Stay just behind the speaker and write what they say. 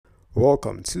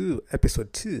Welcome to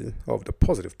episode 2 of the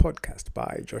Positive Podcast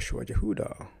by Joshua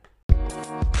Jehuda.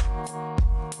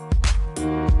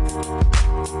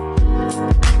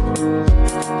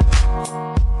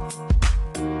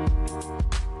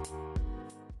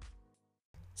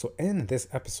 So, in this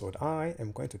episode, I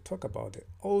am going to talk about the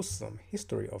awesome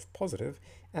history of positive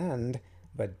and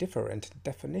the different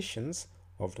definitions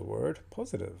of the word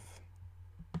positive.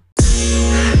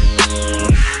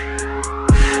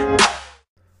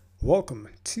 Welcome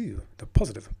to the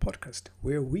Positive Podcast,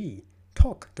 where we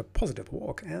talk the positive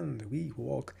walk and we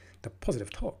walk the positive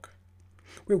talk,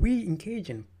 where we engage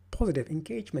in positive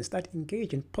engagements that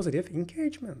engage in positive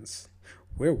engagements,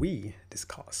 where we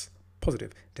discuss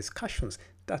positive discussions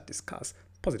that discuss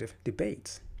positive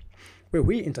debates, where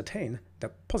we entertain the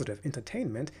positive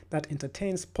entertainment that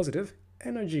entertains positive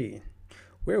energy,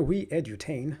 where we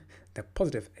edutain the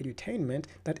positive edutainment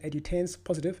that edutains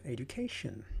positive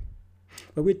education,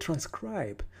 where we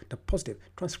transcribe the positive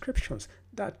transcriptions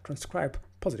that transcribe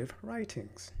positive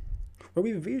writings, where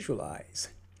we visualize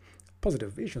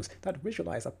positive visions that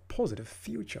visualize a positive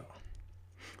future,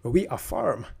 where we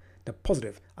affirm the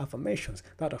positive affirmations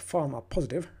that affirm a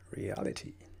positive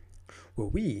reality, where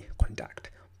we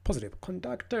conduct positive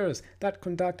conductors that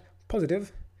conduct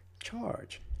positive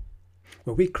charge,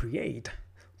 where we create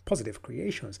positive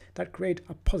creations that create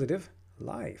a positive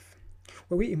life,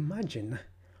 where we imagine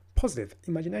positive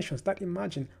imaginations that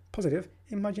imagine positive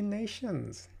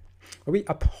imaginations, where we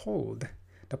uphold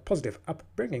the positive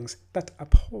upbringings that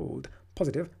uphold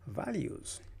positive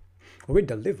values, where we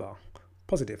deliver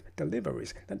positive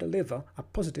deliveries that deliver a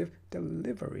positive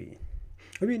delivery,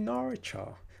 where we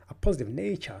nurture a positive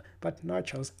nature that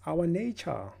nurtures our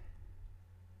nature,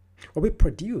 where we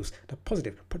produce the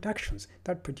positive productions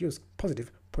that produce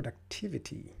positive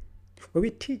productivity, where we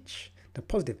teach the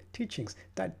positive teachings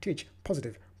that teach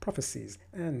positive prophecies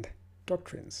and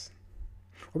doctrines,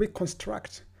 where we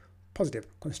construct positive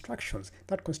constructions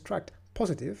that construct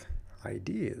positive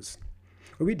ideas,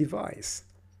 where we devise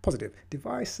positive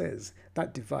devices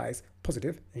that devise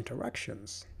positive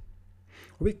interactions,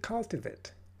 where we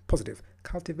cultivate positive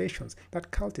cultivations that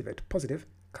cultivate positive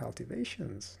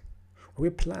cultivations,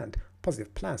 where we plant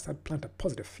positive plants that plant a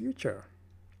positive future,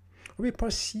 where we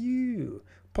pursue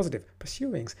positive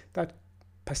pursuings that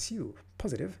pursue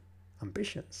positive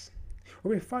ambitions,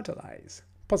 where we fertilize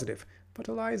positive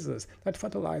fertilizers that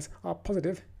fertilize our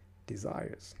positive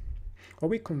desires, where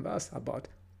we converse about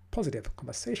positive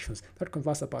conversations that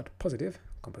converse about positive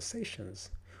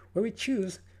conversations, where we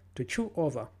choose to chew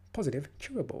over positive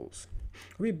chewables,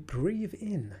 where we breathe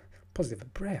in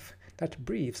positive breath that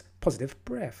breathes positive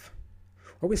breath,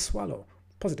 where we swallow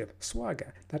positive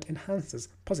swagger that enhances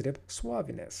positive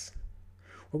suaviness,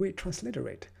 where we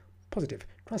transliterate positive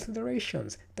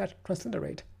transliterations that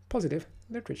transliterate positive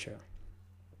literature,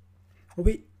 where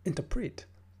we interpret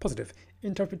positive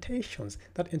interpretations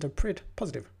that interpret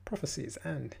positive prophecies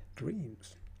and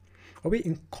dreams, where we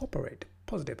incorporate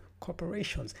positive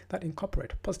corporations that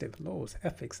incorporate positive laws,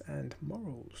 ethics, and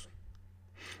morals,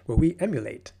 where we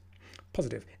emulate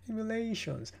positive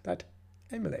emulations that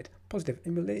emulate positive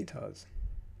emulators,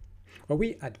 where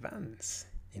we advance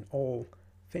in all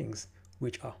things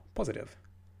which are positive.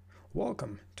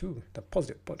 Welcome to the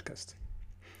Positive Podcast.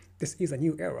 This is a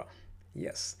new era.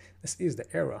 Yes, this is the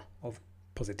era of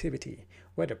positivity,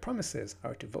 where the promises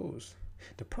are to those.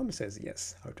 The promises,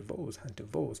 yes, are to those and to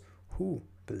those who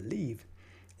believe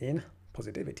in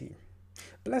positivity.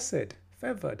 Blessed,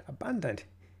 favored, abundant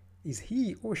is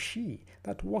he or she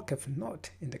that walketh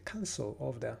not in the counsel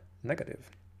of the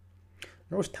negative,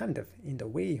 nor standeth in the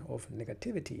way of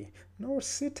negativity, nor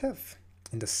sitteth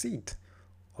in the seat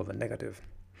of the negative.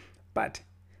 But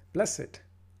blessed,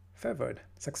 favored,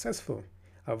 successful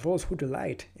are those who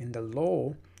delight in the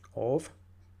law of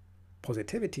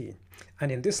positivity,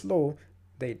 and in this law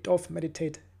they doth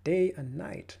meditate day and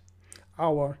night,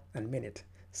 hour and minute,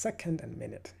 second and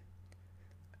minute,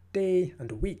 day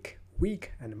and week,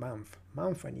 week and month,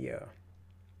 month and year.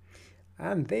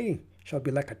 And they shall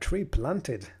be like a tree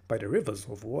planted by the rivers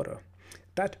of water,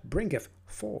 that bringeth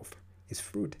forth his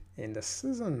fruit in the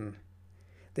season.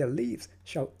 Their leaves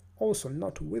shall also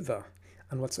not wither,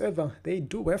 and whatsoever they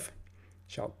doeth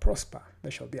shall prosper. They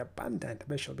shall be abundant,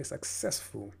 they shall be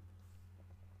successful.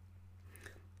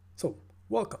 So,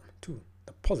 welcome to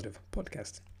the Positive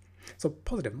Podcast. So,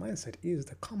 positive mindset is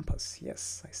the compass.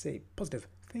 Yes, I say positive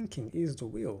thinking is the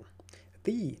wheel.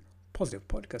 The Positive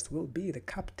Podcast will be the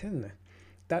captain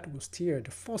that will steer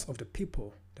the force of the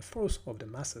people, the force of the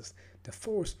masses, the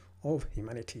force of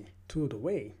humanity to the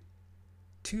way,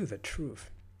 to the truth,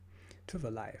 to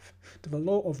the life, to the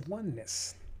law of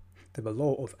oneness, to the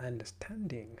law of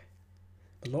understanding,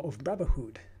 the law of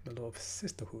brotherhood, the law of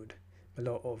sisterhood, the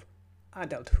law of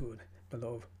adulthood, the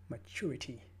law of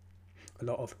maturity, the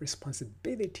law of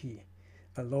responsibility,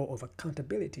 the law of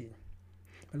accountability,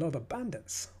 the law of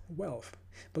abundance, wealth,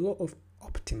 the law of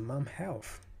optimum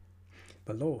health,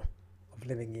 the law of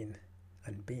living in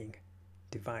and being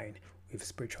divine with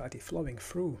spirituality flowing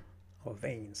through our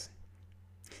veins,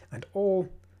 and all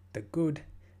the good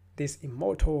this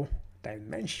immortal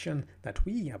dimension that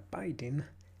we abide in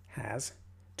has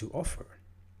to offer.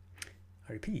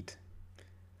 I repeat,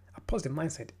 a positive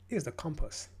mindset is the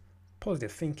compass,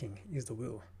 positive thinking is the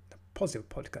will. The positive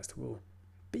podcast will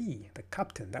be the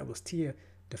captain that will steer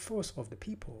the force of the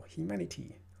people,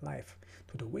 humanity, life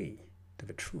to the way, to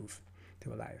the truth, to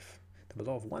the life, to the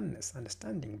law of oneness,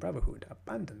 understanding, brotherhood,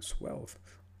 abundance, wealth,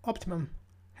 optimum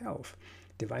health,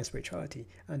 divine spirituality,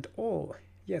 and all,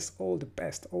 yes, all the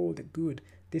best, all the good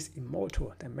this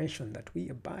immortal dimension that we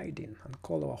abide in and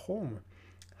call our home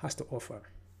has to offer.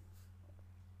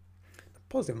 The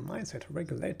positive mindset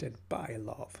regulated by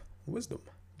love, wisdom,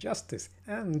 justice,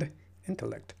 and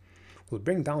intellect will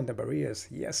bring down the barriers,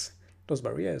 yes, those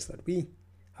barriers that we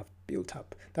have built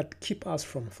up that keep us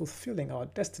from fulfilling our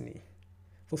destiny,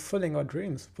 fulfilling our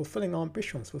dreams, fulfilling our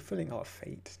ambitions, fulfilling our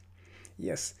fate.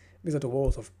 Yes, these are the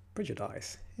walls of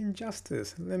prejudice,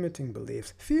 injustice, limiting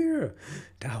beliefs, fear,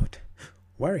 doubt,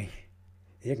 worry,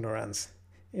 ignorance,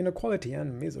 inequality,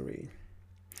 and misery.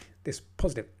 This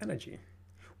positive energy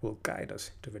will guide us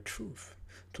to the truth,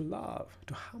 to love,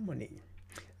 to harmony.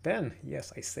 Then,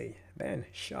 yes, I say, then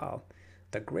shall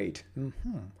the great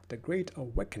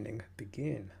awakening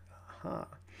begin. The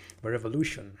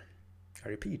revolution. I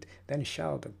repeat, then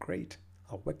shall the great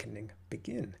awakening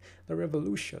begin. The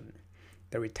revolution,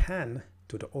 the return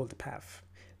to the old path,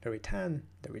 the return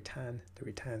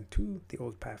to the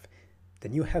old path, the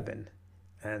new heaven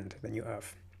and the new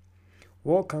earth.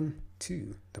 Welcome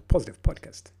to the Positive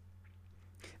Podcast.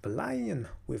 The lion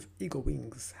with eagle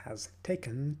wings has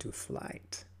taken to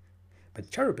flight. The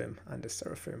cherubim and the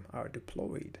seraphim are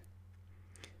deployed.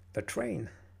 The train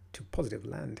to positive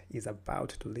land is about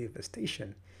to leave the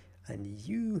station, and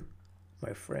you,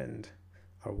 my friend,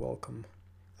 are welcome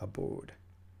aboard.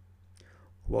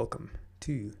 Welcome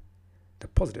to the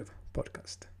Positive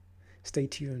Podcast. Stay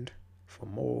tuned for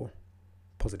more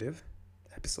positive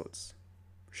episodes.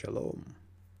 Shalom.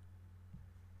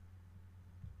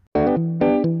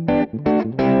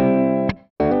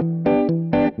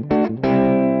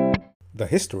 The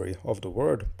history of the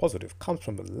word positive comes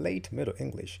from the late Middle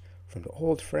English, from the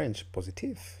Old French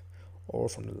positif, or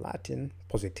from the Latin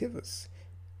positivus,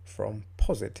 from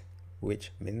posit,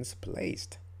 which means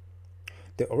placed.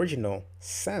 The original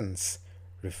sense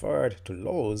referred to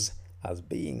laws as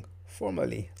being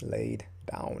formally laid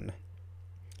down.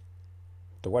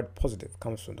 The word positive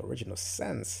comes from the original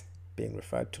sense being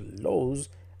referred to laws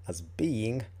as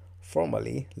being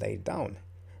formally laid down.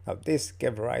 Now, this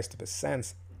gave rise to the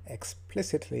sense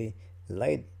explicitly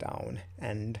laid down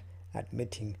and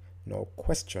admitting no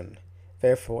question.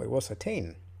 Therefore, it was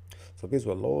attained. So these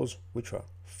were laws which were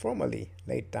formally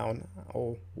laid down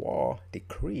or were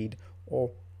decreed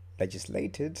or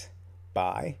legislated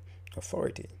by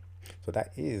authority. So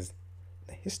that is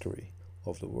the history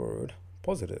of the word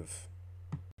positive.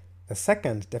 The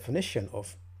second definition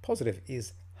of positive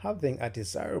is having a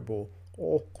desirable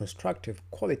or constructive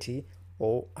quality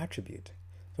or attribute.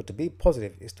 So to be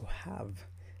positive is to have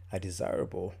a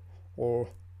desirable or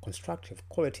constructive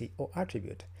quality or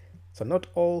attribute. So not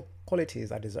all qualities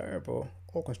are desirable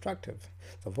or constructive.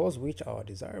 So those which are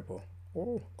desirable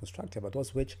or constructive are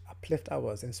those which uplift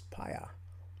others, inspire,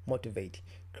 motivate,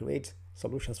 create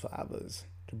solutions for others,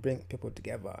 to bring people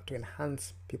together, to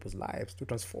enhance people's lives, to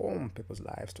transform people's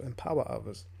lives, to empower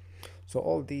others. So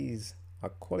all these are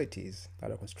qualities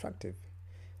that are constructive.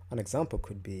 An example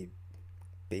could be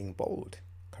being bold,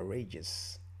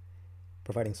 courageous,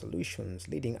 providing solutions,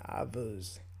 leading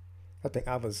others, helping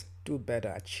others do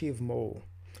better, achieve more.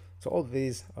 So all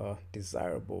these are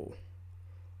desirable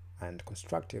and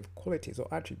constructive qualities or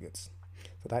attributes.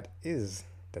 So that is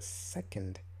the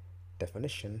second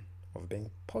definition of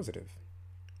being positive.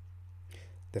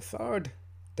 The third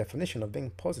definition of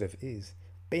being positive is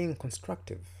being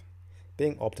constructive,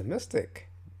 being optimistic,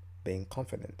 being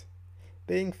confident,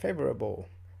 being favorable,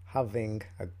 having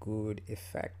a good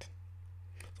effect.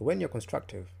 So when you're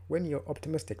constructive, when you're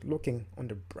optimistic, looking on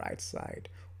the bright side,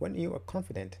 when you are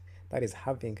confident, that is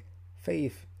having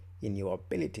faith in your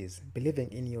abilities,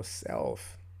 believing in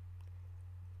yourself,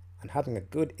 and having a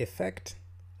good effect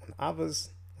on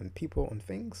others, on people, on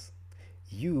things,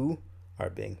 you are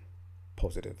being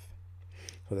positive.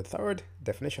 So the third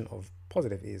definition of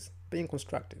positive is being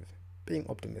constructive, being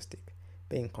optimistic,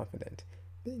 being confident,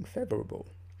 being favorable,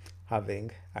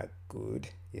 having a good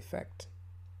effect.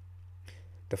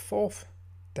 The fourth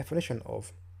definition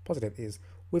of positive is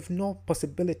with no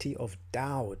possibility of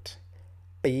doubt,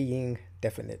 being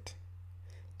definite.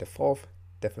 The fourth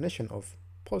definition of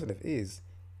positive is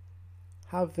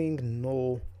having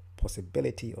no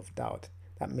possibility of doubt.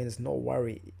 That means no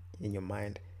worry in your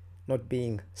mind, not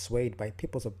being swayed by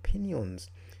people's opinions.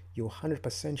 You're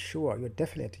 100% sure, you're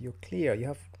definite, you're clear, you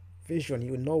have vision,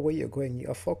 you know where you're going, you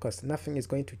are focused. Nothing is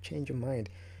going to change your mind.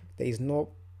 There is no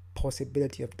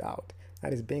possibility of doubt.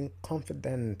 That is being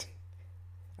confident.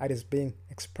 That is being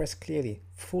expressed clearly,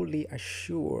 fully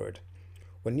assured.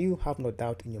 When you have no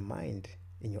doubt in your mind,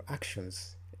 in your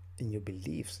actions, in your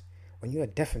beliefs, when you are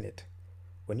definite,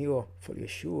 when you are fully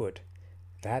assured,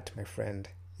 that, my friend,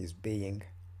 is being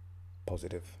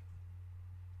positive.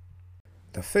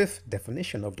 The fifth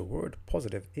definition of the word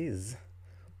positive is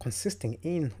consisting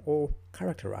in or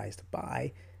characterized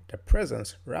by the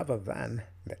presence rather than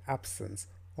the absence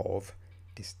of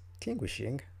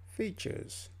distinguishing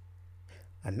features.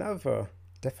 Another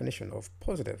definition of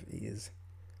positive is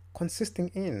consisting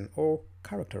in or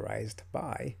characterized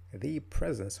by the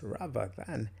presence rather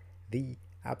than the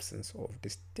absence of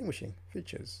distinguishing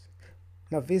features.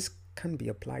 Now, this can be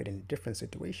applied in different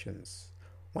situations.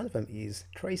 One of them is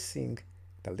tracing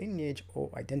the lineage or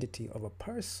identity of a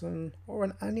person or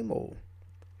an animal.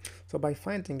 So by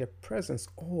finding the presence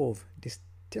of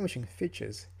distinguishing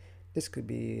features, this could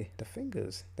be the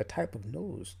fingers, the type of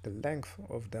nose, the length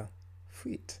of the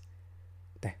feet,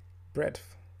 the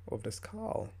breadth of the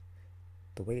skull,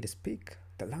 the way they speak,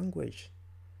 the language,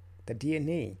 the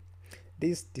DNA.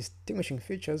 These distinguishing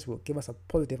features will give us a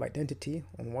positive identity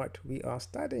on what we are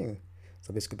studying.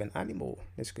 So this could be an animal,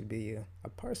 this could be a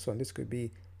person, this could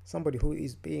be somebody who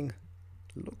is being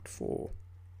looked for.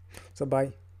 So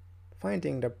by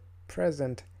finding the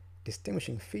present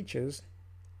distinguishing features,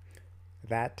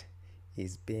 that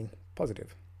is being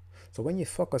positive. So when you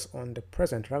focus on the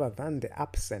present rather than the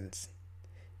absence,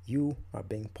 you are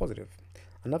being positive.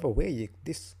 Another way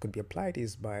this could be applied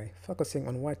is by focusing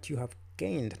on what you have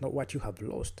gained, not what you have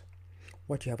lost,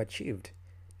 what you have achieved,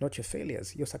 not your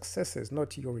failures, your successes,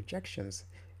 not your rejections.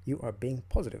 You are being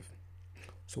positive.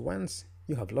 So once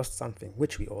you have lost something,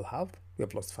 which we all have, we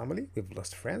have lost family, we've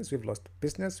lost friends, we've lost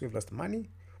business, we've lost money,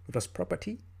 we've lost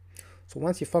property. So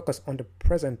once you focus on the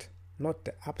present, not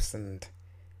the absent,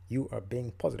 you are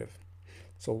being positive.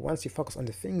 So once you focus on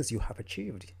the things you have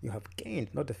achieved, you have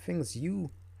gained, not the things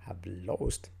you have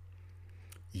lost,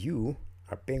 you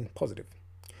are being positive.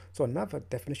 So another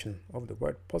definition of the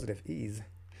word positive is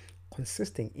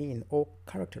consisting in or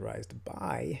characterized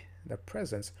by the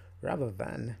presence rather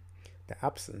than the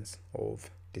absence of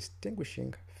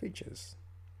distinguishing features.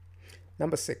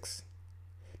 Number 6,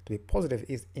 to be positive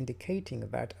is indicating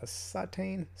that a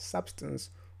certain substance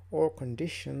or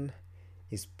condition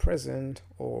is present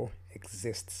or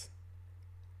exists.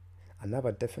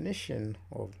 Another definition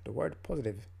of the word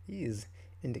positive is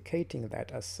indicating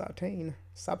that a certain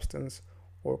substance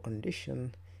or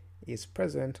condition is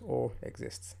present or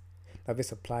exists. Now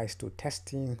this applies to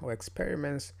testing or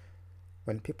experiments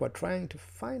when people are trying to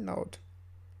find out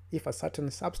if a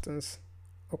certain substance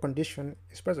or condition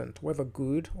is present, whether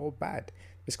good or bad.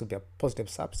 This could be a positive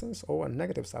substance or a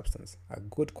negative substance, a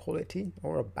good quality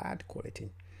or a bad quality.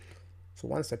 So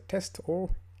once a test or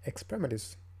experiment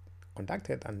is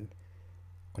conducted and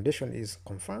condition is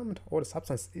confirmed or the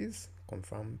substance is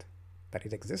confirmed that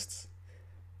it exists,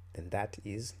 then that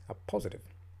is a positive.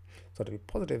 So to be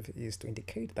positive is to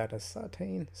indicate that a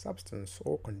certain substance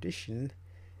or condition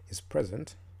is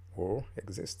present or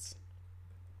exists.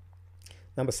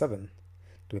 Number 7,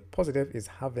 to be positive is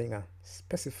having a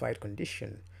specified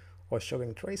condition or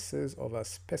showing traces of a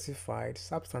specified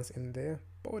substance in their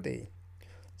body.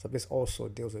 So this also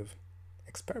deals with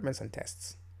experiments and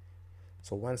tests.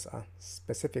 So once a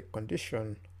specific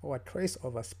condition or a trace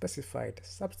of a specified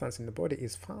substance in the body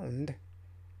is found,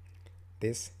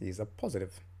 this is a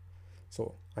positive.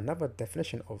 So another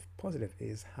definition of positive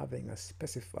is having a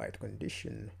specified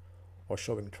condition or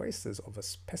showing traces of a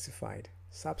specified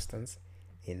substance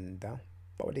in the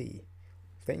body,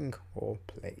 thing, or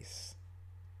place.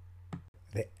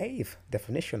 The 8th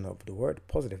definition of the word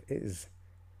positive is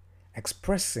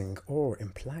expressing or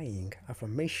implying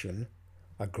affirmation,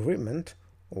 agreement,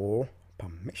 or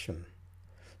permission.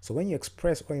 So when you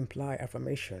express or imply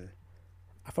affirmation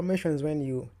is when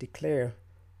you declare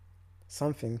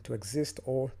something to exist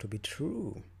or to be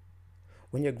true.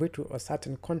 When you agree to a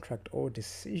certain contract or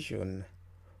decision,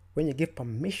 when you give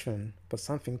permission for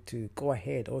something to go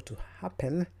ahead or to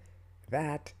happen,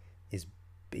 that is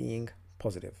being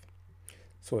positive.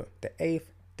 So the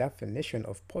eighth definition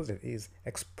of positive is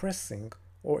expressing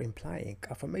or implying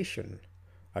affirmation,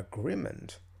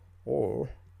 agreement, or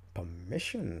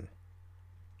permission.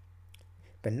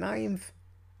 The ninth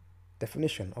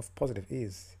definition of positive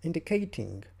is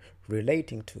indicating,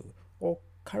 relating to, or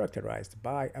characterized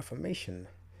by affirmation,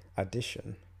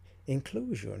 addition,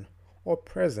 inclusion, or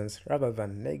presence rather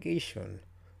than negation,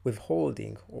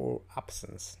 withholding, or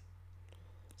absence.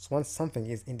 So once something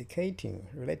is indicating,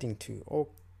 relating to, or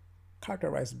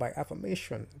characterized by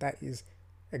affirmation, that is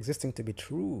existing to be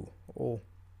true or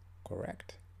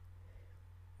correct.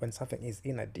 When something is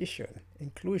in addition,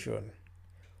 inclusion,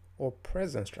 or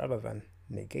presence rather than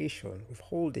negation,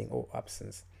 withholding, or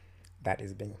absence, that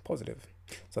is being positive.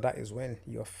 So that is when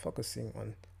you're focusing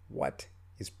on what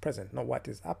is present, not what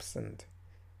is absent.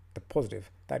 The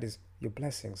positive, that is your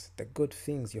blessings, the good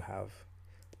things you have,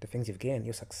 the things you've gained,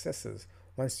 your successes.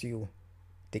 Once you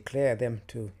declare them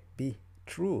to be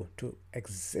true, to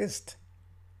exist,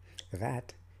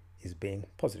 that is being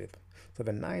positive. So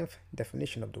the ninth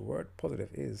definition of the word positive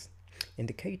is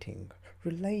indicating,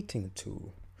 relating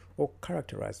to, or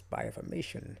characterized by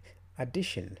affirmation,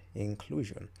 addition,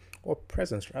 inclusion, or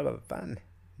presence rather than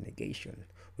negation,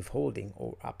 withholding,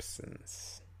 or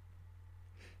absence.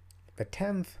 The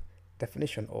 10th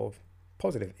definition of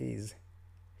positive is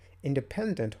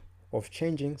independent of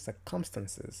changing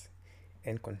circumstances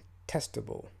and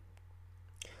contestable.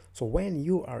 So when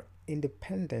you are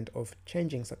independent of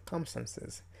changing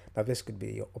circumstances, now this could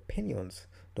be your opinions,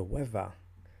 the weather,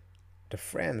 the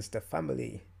friends, the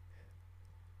family.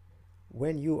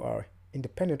 When you are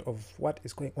independent of what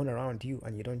is going on around you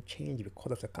and you don't change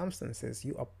because of circumstances,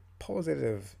 you are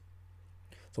positive.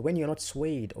 So when you're not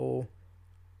swayed or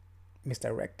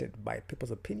misdirected by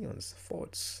people's opinions,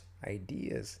 thoughts,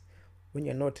 ideas, when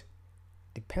you're not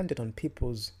dependent on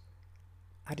people's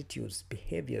attitudes,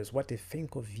 behaviors, what they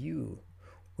think of you,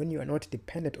 when you are not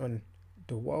dependent on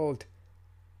the world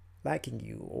liking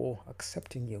you or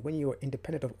accepting you, when you are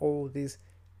independent of all these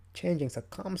changing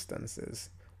circumstances,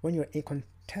 when you're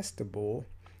incontestable,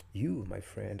 you, my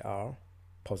friend, are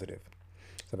positive.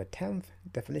 So the 10th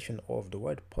definition of the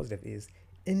word positive is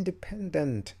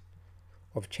independent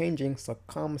of changing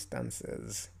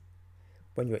circumstances,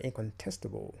 when you're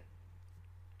incontestable.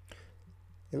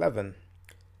 11.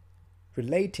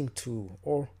 Relating to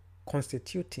or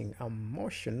constituting a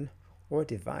motion or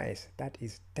device that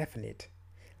is definite,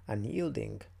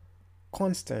 unyielding,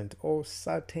 constant, or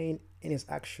certain in its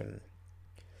action.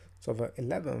 So the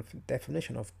 11th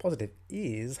definition of positive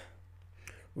is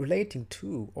relating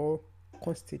to or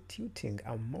constituting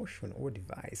a motion or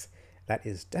device that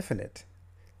is definite,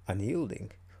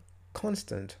 unyielding,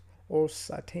 constant, or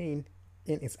certain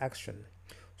in its action.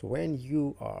 So when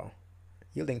you are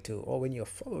yielding to or when you're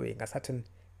following a certain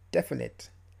definite,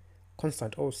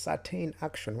 constant, or certain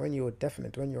action, when you're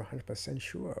definite, when you're 100%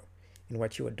 sure in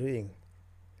what you are doing,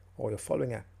 or you're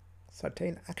following a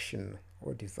certain action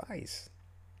or device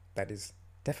that is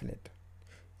definite,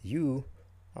 you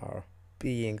are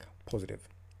being positive.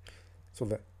 So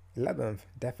the 11th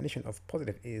definition of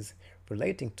positive is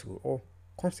relating to or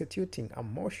constituting a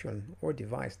motion or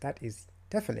device that is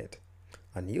definite,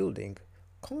 unyielding,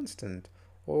 constant,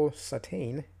 or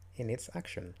certain in its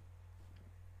action.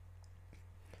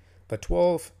 The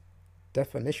 12th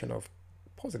definition of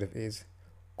positive is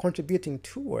contributing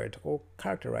toward or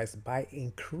characterized by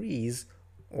increase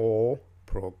or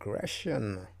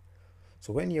progression.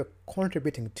 So when you're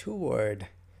contributing toward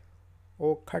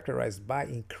or characterized by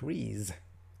increase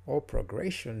or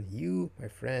progression, you, my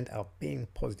friend, are being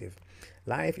positive.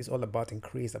 Life is all about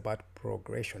increase, about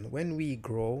progression. When we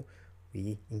grow,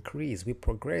 we increase, we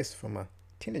progress from a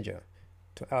teenager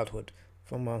to adulthood,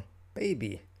 from a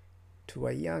baby to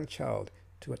a young child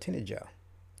to a teenager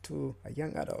to a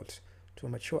young adult to a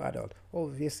mature adult. All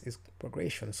this is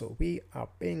progression. So we are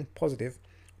being positive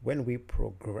when we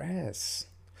progress.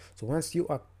 So once you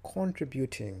are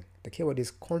contributing, the keyword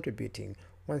is contributing,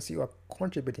 once you are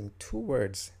contributing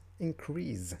towards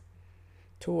increase,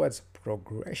 towards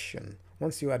progression,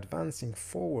 once you are advancing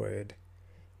forward,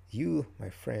 you, my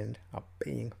friend, are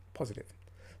being positive.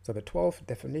 So the 12th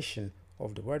definition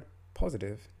of the word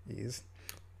positive is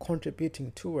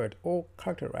contributing toward or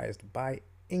characterized by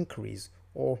increase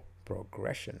or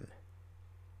progression.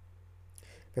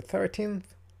 The 13th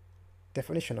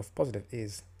definition of positive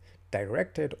is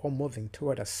directed or moving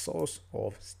toward a source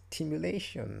of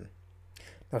stimulation.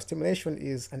 Now, stimulation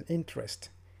is an interest,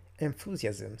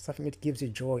 enthusiasm, something that gives you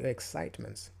joy or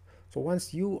excitement. So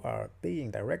once you are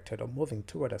being directed or moving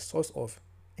toward a source of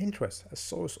interest, a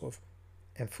source of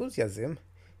enthusiasm,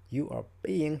 you are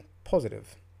being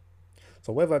positive.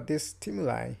 So whether this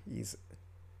stimuli is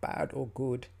bad or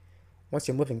good, once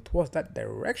you're moving towards that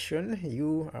direction,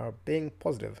 you are being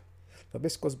positive. So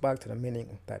this goes back to the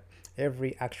meaning that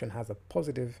every action has a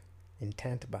positive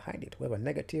intent behind it, whether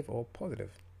negative or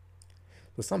positive.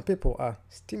 So some people are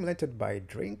stimulated by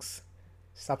drinks,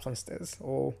 substances,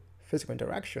 or physical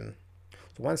interaction.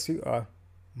 So once you are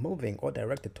moving or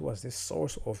directed towards this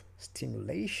source of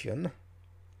stimulation,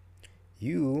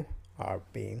 you are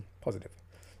being positive.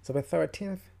 So the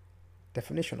 13th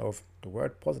definition of the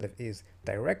word positive is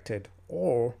directed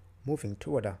or moving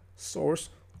toward a source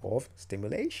of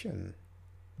stimulation.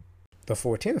 The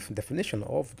 14th definition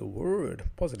of the word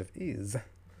positive is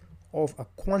of a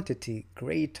quantity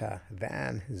greater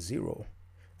than zero.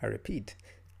 I repeat,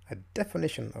 a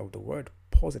definition of the word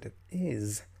positive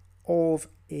is of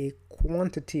a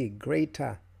quantity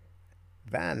greater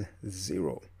than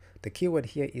zero. The keyword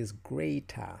here is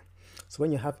greater. So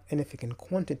when you have anything in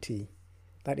quantity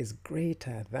that is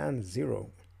greater than zero,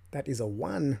 that is a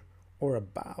 1 or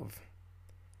above,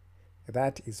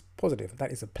 that is positive,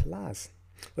 that is a plus.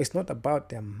 So it's not about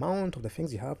the amount of the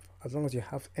things you have, as long as you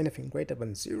have anything greater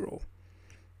than zero,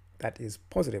 that is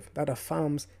positive. That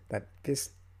affirms that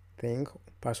this thing,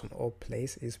 person, or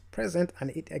place is present and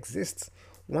it exists.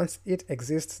 Once it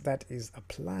exists, that is a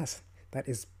plus, that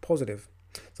is positive.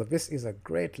 So this is a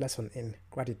great lesson in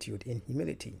gratitude, in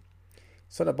humility.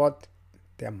 It's not about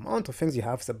the amount of things you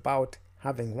have, it's about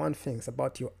having one thing, it's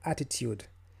about your attitude.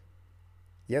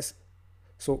 Yes?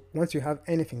 So once you have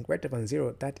anything greater than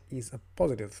zero, that is a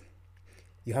positive.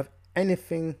 You have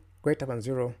anything greater than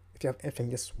zero, if you have anything,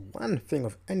 just one thing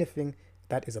of anything,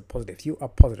 that is a positive. You are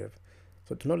positive.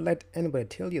 So do not let anybody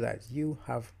tell you that you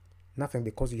have nothing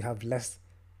because you have less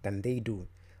than they do.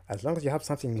 As long as you have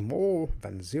something more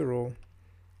than zero,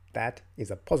 that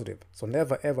is a positive. So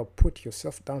never ever put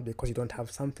yourself down because you don't have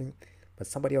something but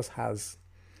somebody else has.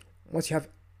 Once you have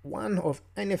one of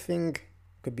anything,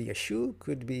 could be a shoe,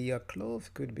 could be a clothes,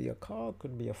 could be a car,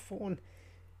 could be a phone,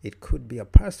 it could be a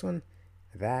person,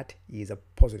 that is a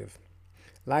positive.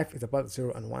 Life is about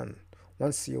 0 and 1.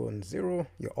 Once you're on 0,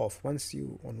 you're off. Once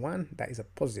you're on 1, that is a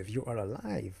positive. You are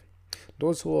alive.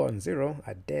 Those who are on 0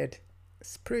 are dead,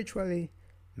 spiritually,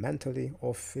 mentally,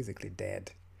 or physically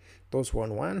dead. Those who are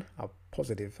on 1 are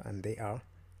positive and they are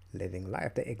living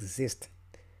life. They exist.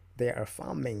 They are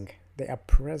farming. They are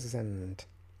present.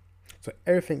 So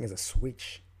everything is a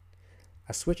switch.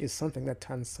 A switch is something that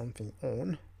turns something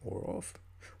on or off.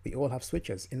 We all have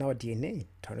switches in our DNA.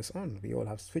 Turn us on. We all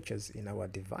have switches in our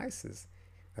devices.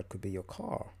 That could be your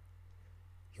car,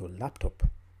 your laptop,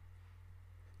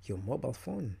 your mobile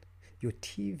phone, your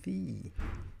TV,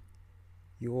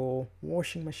 your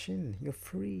washing machine, your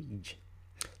fridge.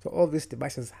 So all these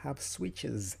devices have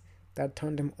switches that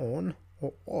turn them on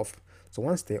or off. So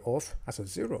once they're off, that's a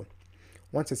 0.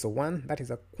 Once it's a 1, that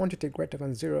is a quantity greater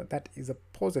than 0, that is a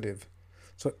positive.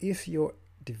 So if your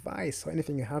device or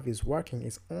anything you have is working,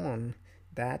 is on,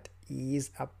 that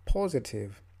is a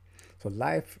positive. So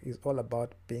life is all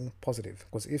about being positive,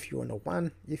 because if you're on a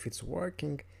 1, if it's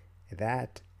working,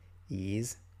 that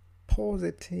is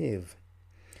positive.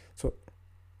 So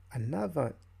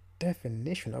another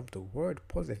definition of the word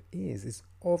positive is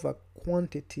of a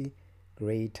quantity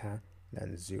greater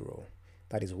than 0.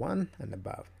 That is 1 and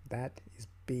above. That is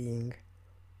being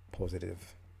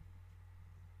positive.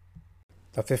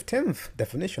 The 15th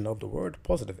definition of the word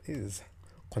positive is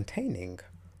containing,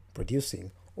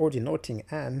 producing, or denoting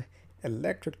an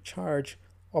electric charge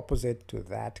opposite to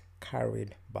that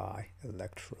carried by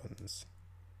electrons.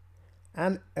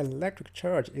 An electric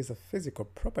charge is a physical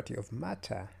property of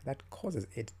matter that causes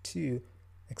it to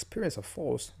experience a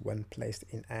force when placed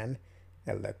in an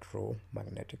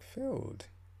electromagnetic field.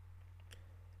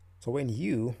 So when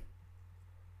you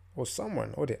or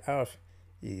someone or the earth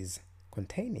is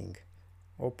containing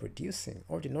or producing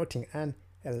or denoting an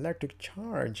electric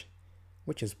charge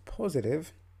which is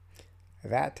positive,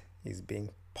 that is being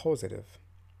positive.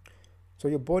 So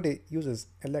your body uses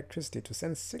electricity to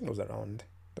send signals around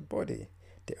the body.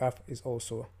 The earth is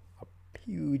also a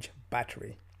huge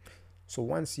battery. So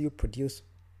once you produce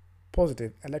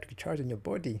positive electric charge in your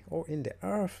body or in the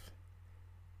earth,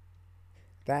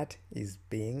 that is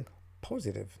being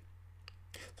positive.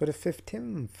 So the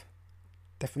 15th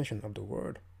definition of the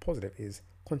word positive is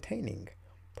containing,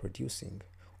 producing,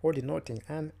 or denoting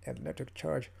an electric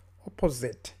charge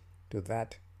opposite to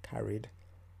that carried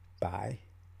by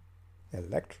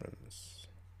electrons.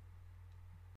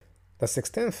 The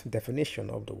 16th definition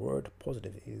of the word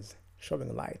positive is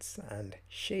showing lights and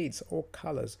shades or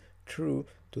colors true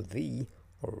to the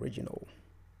original.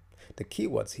 The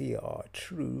keywords here are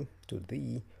true to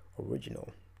the original.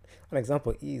 An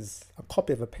example is a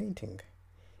copy of a painting.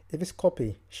 If its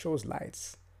copy shows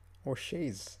lights or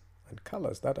shades and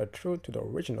colors that are true to the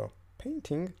original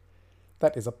painting,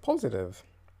 that is a positive.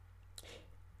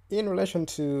 In relation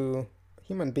to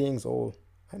human beings or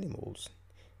animals,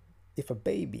 if a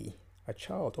baby, a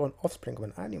child, or an offspring of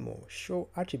an animal show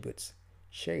attributes,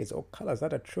 shades, or colors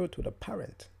that are true to the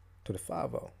parent, to the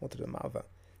father, or to the mother,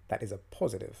 that is a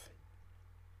positive.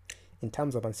 In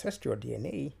terms of ancestry or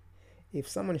DNA, if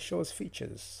someone shows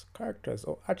features, characters,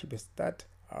 or attributes that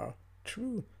are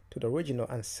true to the original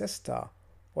ancestor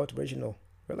or the original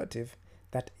relative,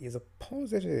 that is a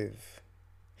positive.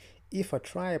 If a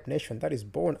tribe nation that is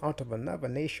born out of another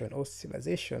nation or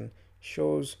civilization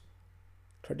shows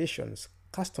traditions,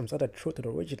 customs that are true to the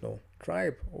original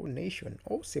tribe or nation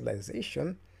or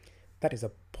civilization, that is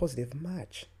a positive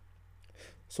match.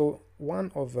 So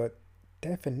one of the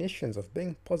definitions of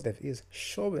being positive is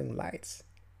showing lights,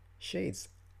 shades,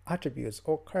 attributes,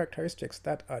 or characteristics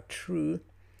that are true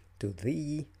to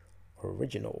the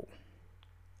original.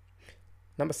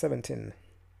 Number 17.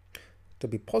 To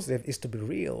be positive is to be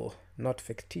real, not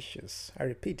fictitious. I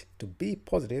repeat, to be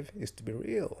positive is to be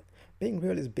real. Being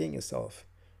real is being yourself,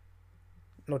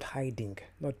 not hiding,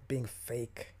 not being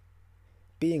fake.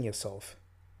 Being yourself,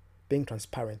 being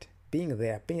transparent, being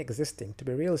there, being existing. To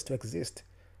be real is to exist,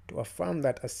 to affirm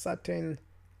that a certain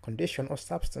condition or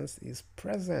substance is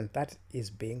present. That is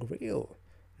being real,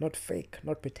 not fake,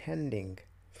 not pretending.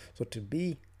 So to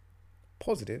be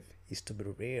positive is to be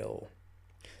real.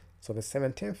 So the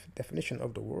 17th definition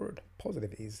of the word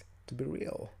positive is to be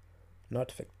real,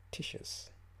 not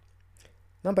fictitious.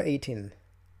 Number 18.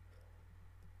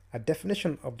 A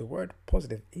definition of the word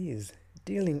positive is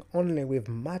dealing only with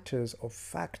matters of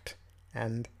fact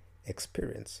and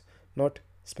experience, not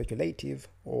speculative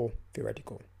or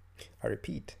theoretical. I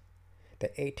repeat, the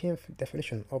 18th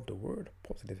definition of the word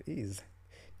positive is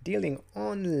dealing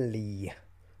only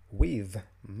with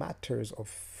matters of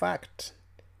fact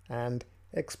and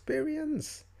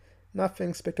experience,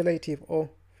 nothing speculative or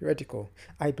theoretical.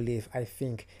 I believe, I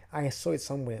think, I saw it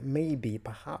somewhere, maybe,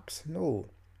 perhaps, no.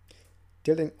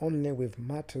 Dealing only with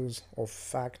matters of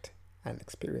fact and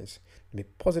experience. To be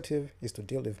positive is to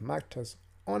deal with matters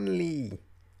only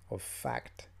of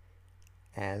fact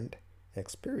and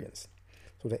experience.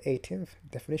 So the 18th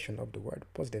definition of the word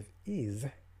positive is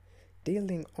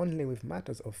dealing only with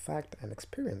matters of fact and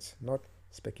experience, not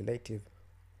speculative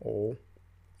or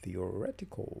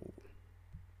theoretical.